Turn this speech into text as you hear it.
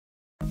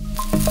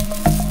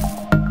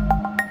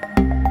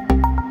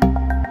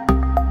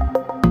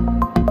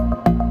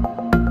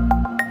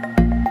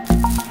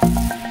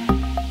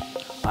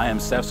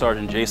Staff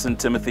Sergeant Jason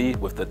Timothy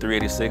with the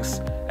 386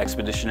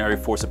 Expeditionary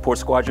Force Support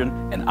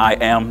Squadron, and I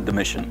am the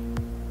mission.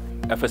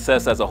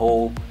 EFSS as a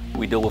whole,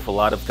 we deal with a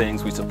lot of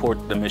things. We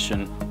support the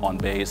mission on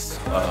base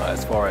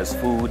as far as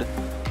food,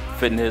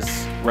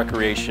 fitness,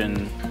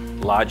 recreation,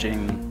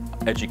 lodging,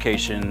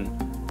 education,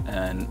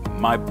 and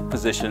my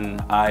position,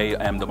 I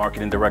am the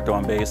marketing director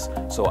on base,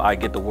 so I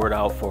get the word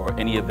out for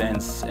any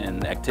events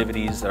and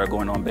activities that are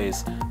going on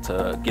base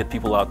to get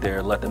people out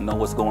there, let them know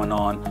what's going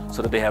on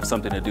so that they have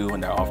something to do in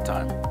their off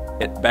time.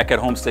 Back at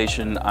home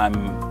station,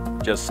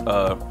 I'm just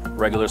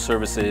regular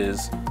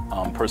services,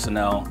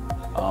 personnel.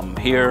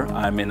 Here,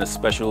 I'm in a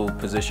special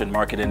position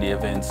marketing the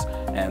events,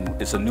 and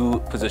it's a new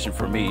position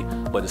for me,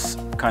 but it's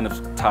kind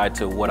of tied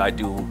to what I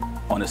do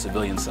on the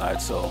civilian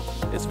side, so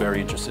it's very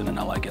interesting and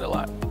I like it a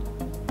lot.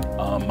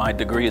 My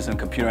degree is in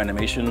computer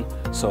animation,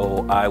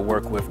 so I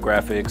work with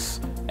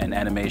graphics and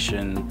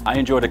animation. I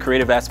enjoy the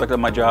creative aspect of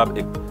my job.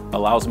 It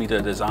allows me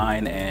to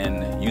design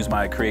and use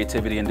my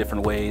creativity in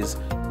different ways.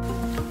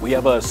 We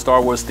have a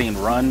Star Wars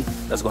themed run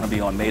that's going to be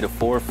on May the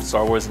 4th,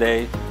 Star Wars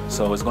Day.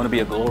 So it's going to be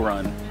a glow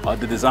run.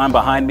 The design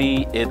behind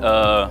me, it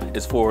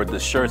is for the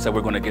shirts that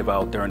we're going to give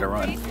out during the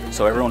run.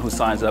 So everyone who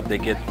signs up, they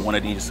get one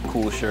of these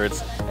cool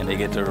shirts and they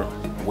get to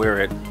wear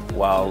it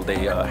while they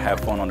have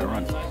fun on the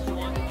run.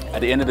 At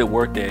the end of the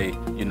workday,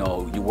 you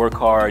know, you work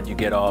hard, you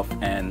get off,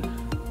 and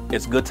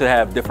it's good to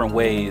have different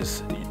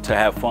ways to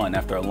have fun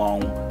after a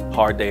long,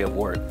 hard day of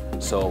work.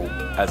 So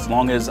as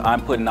long as I'm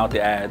putting out the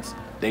ads,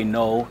 they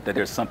know that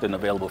there's something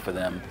available for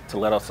them to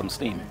let off some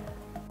steam.